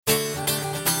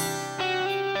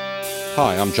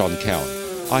Hi, I'm John Cowan.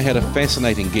 I had a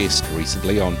fascinating guest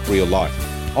recently on Real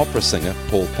Life, opera singer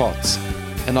Paul Potts,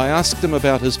 and I asked him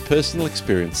about his personal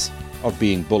experience of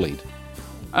being bullied.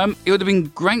 It would have been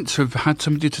great to have had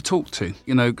somebody to talk to,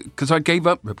 because I gave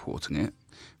up reporting it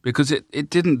because it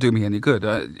didn't do me any good.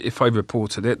 If I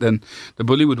reported it, then the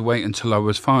bully would wait until I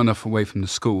was far enough away from the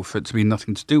school for it to be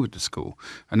nothing to do with the school,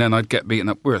 and then I'd get beaten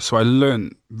up worse. So I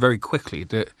learned very quickly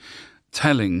that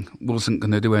telling wasn't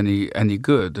going to do any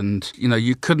good, and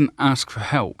you couldn't ask for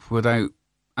help without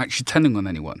actually telling on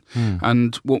anyone.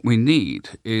 And what we need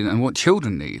and what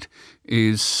children need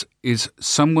is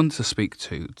someone to speak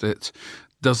to that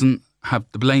doesn't have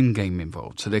the blame game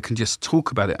involved, so they can just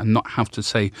talk about it and not have to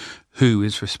say who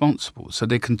is responsible, so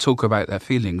they can talk about their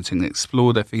feelings and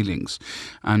explore their feelings,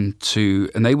 and to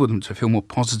enable them to feel more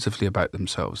positively about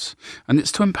themselves. And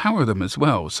it's to empower them as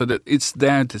well, so that it's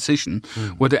their decision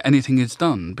whether anything is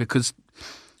done, because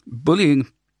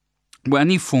bullying, well,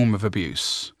 any form of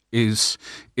abuse is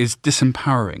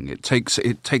disempowering. It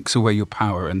takes away your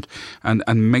power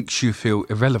and makes you feel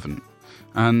irrelevant.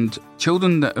 And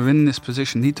children that are in this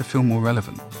position need to feel more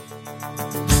relevant.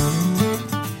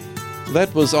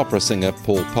 That was opera singer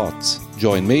Paul Potts.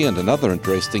 Join me and another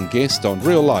interesting guest on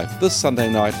Real Life this Sunday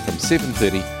night from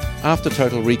 7:30 after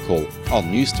Total Recall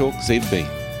on News Talk ZB.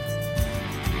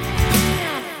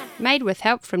 Made with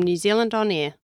help from New Zealand On Air.